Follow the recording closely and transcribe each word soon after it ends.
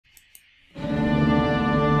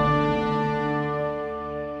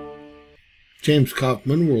James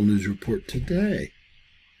Kaufman, World News Report today.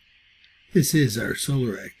 This is our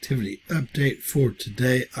solar activity update for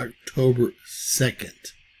today, October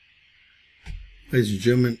 2nd. Ladies and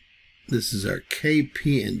gentlemen, this is our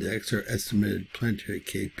KP index, our estimated planetary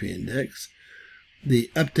KP index,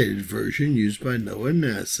 the updated version used by NOAA and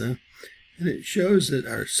NASA, and it shows that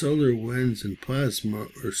our solar winds and plasma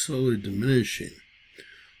are slowly diminishing.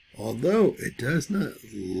 Although it does not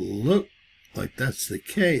look like that's the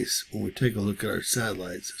case when we take a look at our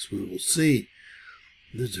satellites, as we will see,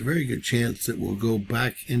 there's a very good chance that we'll go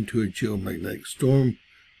back into a geomagnetic storm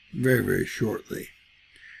very, very shortly.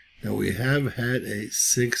 Now, we have had a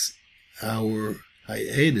 6-hour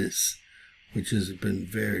hiatus, which has been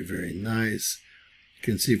very, very nice. You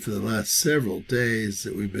can see for the last several days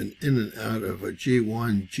that we've been in and out of a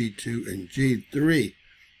G1, G2, and G3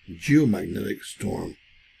 geomagnetic storm.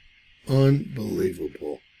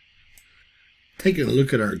 Unbelievable. Taking a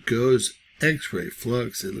look at our GOES X-ray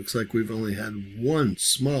flux, it looks like we've only had one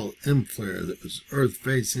small M flare that was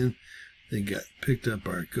Earth-facing. They got picked up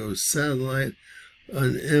our GOES satellite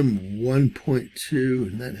on M1.2,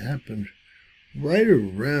 and that happened right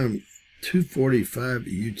around 2:45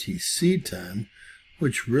 UTC time,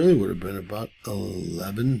 which really would have been about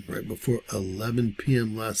 11, right before 11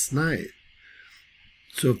 p.m. last night.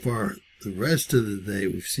 So far, the rest of the day,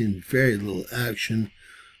 we've seen very little action,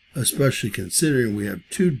 especially considering we have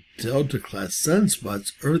two Delta-class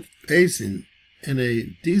sunspots Earth-facing and a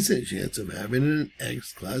decent chance of having an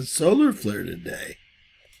X-class solar flare today.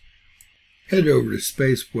 Head over to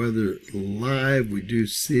Space Weather Live. We do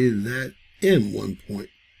see that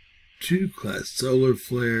M1.2 class solar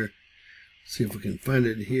flare. See if we can find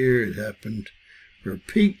it here. It happened, or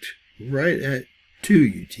peaked right at 2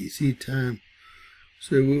 UTC time.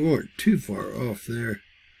 So we weren't too far off there.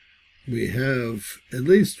 We have at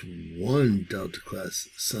least one Delta-class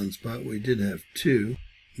sunspot. We did have two.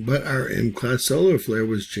 But our M-class solar flare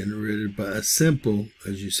was generated by a simple,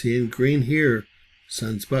 as you see in green here,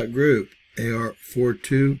 sunspot group,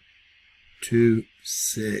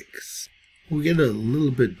 AR4226. We'll get a little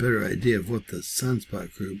bit better idea of what the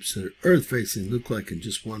sunspot groups that are Earth-facing look like in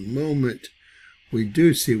just one moment. We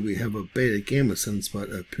do see we have a beta-gamma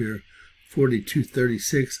sunspot up here,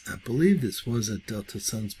 4236. I believe this was a Delta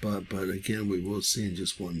sunspot, but again, we will see in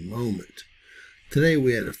just one moment. Today,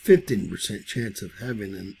 we had a 15% chance of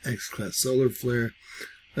having an X-class solar flare,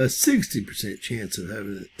 a 60% chance of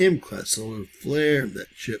having an M-class solar flare.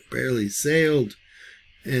 That ship barely sailed,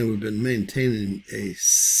 and we've been maintaining a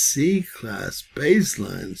C-class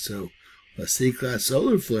baseline, so a C-class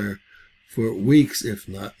solar flare for weeks, if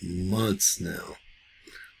not months now.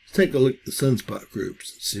 Let's take a look at the sunspot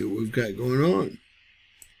groups and see what we've got going on.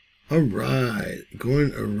 All right,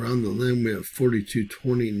 going around the limb, we have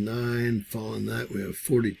 4229. Following that, we have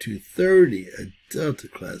 4230, a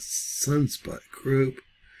Delta-class sunspot group.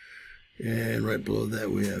 And right below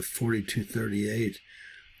that, we have 4238,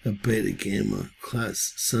 a beta-gamma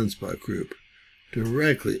class sunspot group.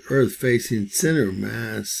 Directly Earth-facing center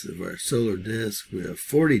mass of our solar disk, we have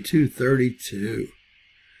 4232.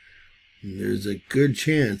 And there's a good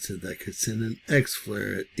chance that could send an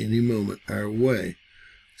X-flare at any moment our way,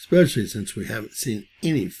 especially since we haven't seen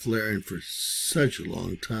any flaring for such a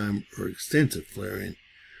long time, or extensive flaring.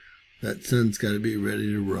 That sun's got to be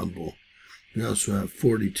ready to rumble. We also have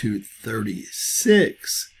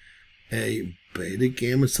 4236, a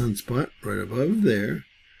beta-gamma sunspot right above there.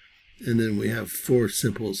 And then we have four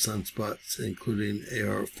simple sunspots, including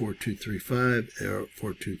AR4235,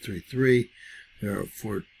 AR4233,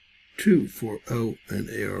 AR4240, and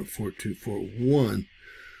AR4241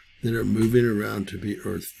 that are moving around to be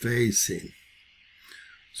Earth-facing.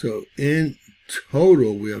 So in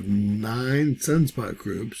total, we have 9 sunspot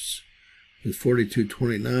groups, with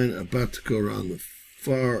 4229 about to go around the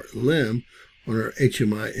far limb on our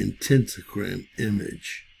HMI intensogram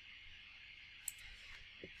image.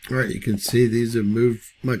 All right, you can see these have moved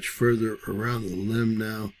much further around the limb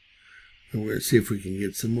now, and we're going to see if we can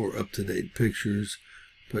get some more up-to-date pictures.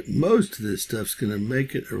 But most of this stuff's going to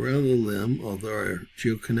make it around the limb, although our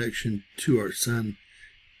geoconnection to our sun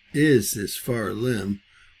is this far limb.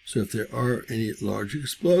 So if there are any large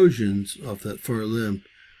explosions off that far limb,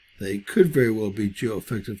 they could very well be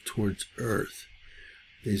geo-effective towards Earth.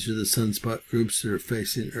 These are the sunspot groups that are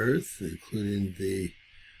facing Earth, including the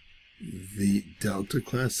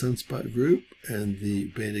Delta-class sunspot group and the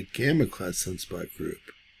Beta-gamma class sunspot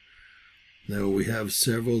group. Now we have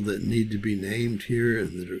several that need to be named here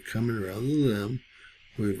and that are coming around the limb.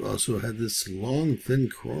 We've also had this long, thin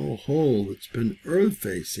coronal hole that's been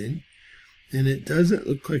Earth-facing, and it doesn't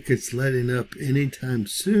look like it's letting up anytime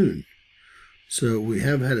soon. So we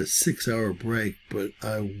have had a 6-hour break, but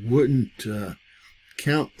I wouldn't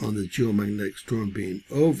count on the geomagnetic storm being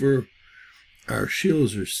over. Our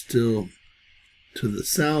shields are still to the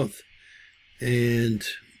south, and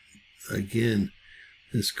again,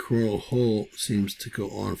 this coronal hole seems to go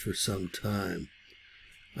on for some time.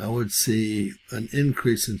 I would see an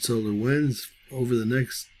increase in solar winds over the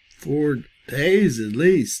next 4 days at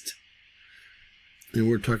least. And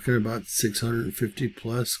we're talking about 650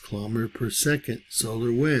 plus kilometer per second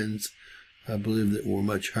solar winds. I believe that we're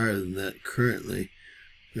much higher than that currently.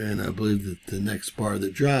 And I believe that the next bar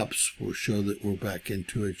that drops will show that we're back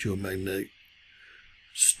into a geomagnetic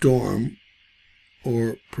storm,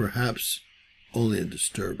 or perhaps only a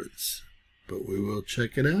disturbance. But we will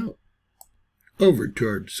check it out. Over to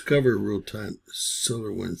our Discover Real-Time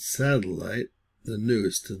Solar Wind Satellite, the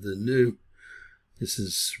newest of the new. This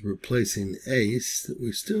is replacing ACE that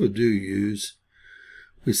we still do use.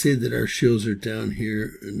 We see that our shields are down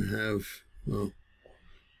here and have, well,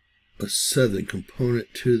 a southern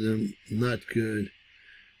component to them, not good.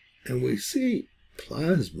 And we see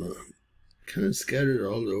plasma kind of scattered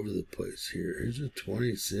all over the place here. Here's a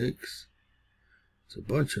 26. It's a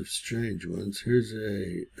bunch of strange ones. Here's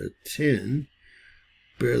a 10,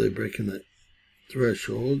 barely breaking that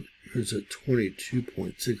threshold. Here's a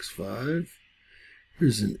 22.65.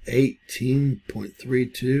 Here's an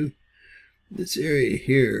 18.32. This area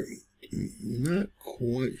here, not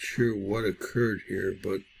quite sure what occurred here,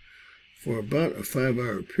 but for about a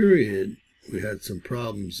 5-hour period, we had some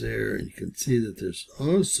problems there, and you can see that there's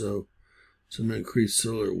also some increased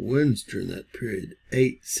solar winds during that period.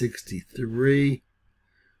 863,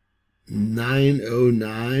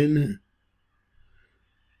 909.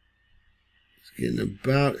 It's getting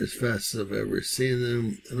about as fast as I've ever seen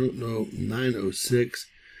them. I don't know, 906.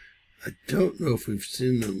 I don't know if we've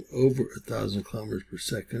seen them over 1,000 kilometers per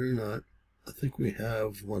second or not. I think we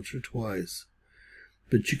have once or twice.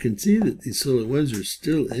 But you can see that these solar winds are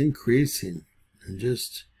still increasing. And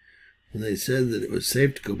just when they said that it was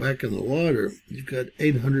safe to go back in the water, you've got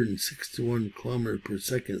 861 kilometers per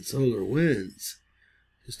second solar winds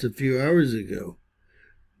just a few hours ago.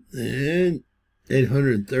 And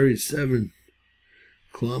 837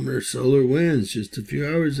 kilometer solar winds just a few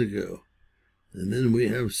hours ago. And then we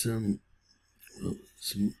have some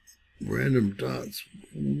random dots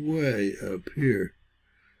way up here.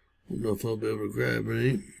 I don't know if I'll be able to grab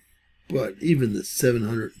any, but even the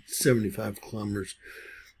 775 kilometers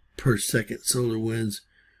per second solar winds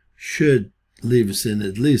should leave us in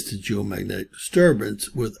at least a geomagnetic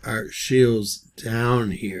disturbance with our shields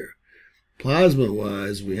down here.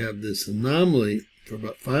 Plasma-wise, we have this anomaly for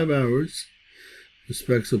about 5 hours. The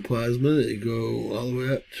specks of plasma that go all the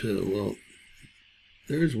way up to, well,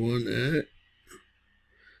 there's one at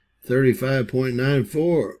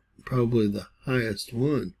 35.94, probably the highest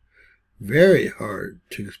one. Very hard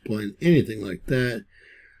to explain anything like that.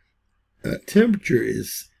 Temperature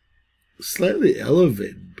is slightly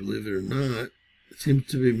elevated, believe it or not. It seems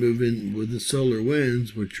to be moving with the solar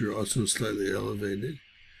winds, which are also slightly elevated.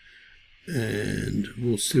 And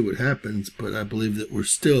we'll see what happens, but I believe that we're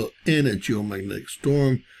still in a geomagnetic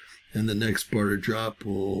storm, and the next bar to drop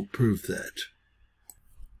will prove that.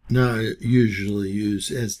 Now, I usually use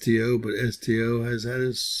STO, but STO has had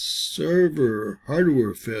a server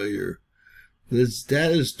hardware failure with its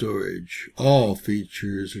data storage. All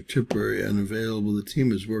features are temporarily unavailable. The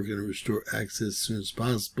team is working to restore access as soon as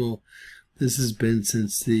possible. This has been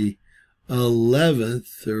since the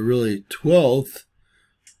 11th, or really 12th,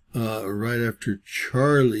 right after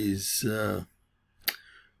Charlie's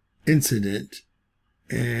incident.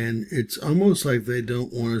 And it's almost like they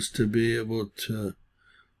don't want us to be able to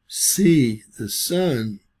see the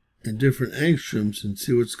sun in different angstroms and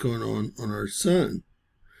see what's going on our sun.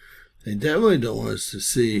 They definitely don't want us to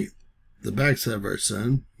see the backside of our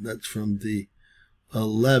sun. That's from the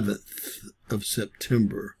 11th of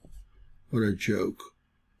September. What a joke.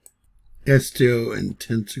 STO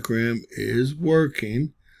intensogram is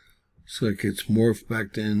working. Looks like it's morphed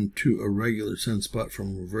back into a regular sunspot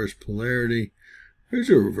from reverse polarity. There's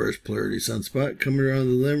a reverse polarity sunspot coming around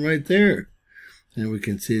the limb right there. And we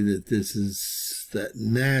can see that this is that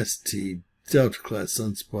nasty Delta class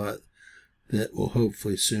sunspot that will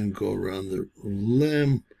hopefully soon go around the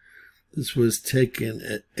limb. This was taken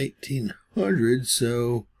at 1800,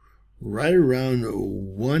 so right around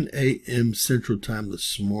 1 a.m. Central Time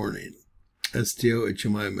this morning. STO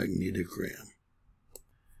HMI magnetogram.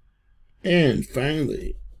 And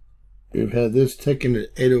finally, we've had this taken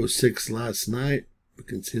at 8:06 last night. We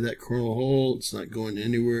can see that coronal hole. It's not going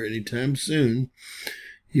anywhere anytime soon,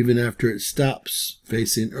 even after it stops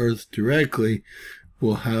facing Earth directly.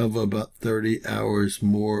 we'll have about 30 hours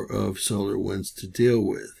more of solar winds to deal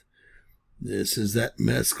with. This is that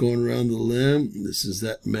mess going around the limb. This is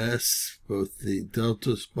that mess, both the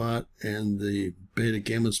delta spot and the beta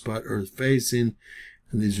gamma spot Earth facing.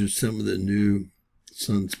 And these are some of the new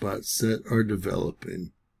sunspots that are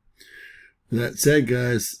developing. That said,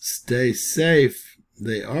 guys, stay safe.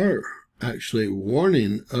 They are actually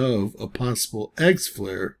warning of a possible X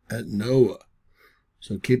flare at NOAA.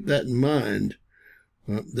 So keep that in mind.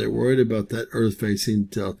 They're worried about that Earth-facing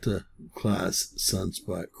Delta class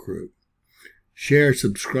sunspot group. Share,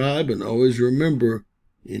 subscribe, and always remember,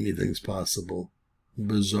 anything's possible.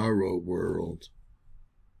 Bizarro world.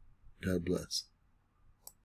 God bless.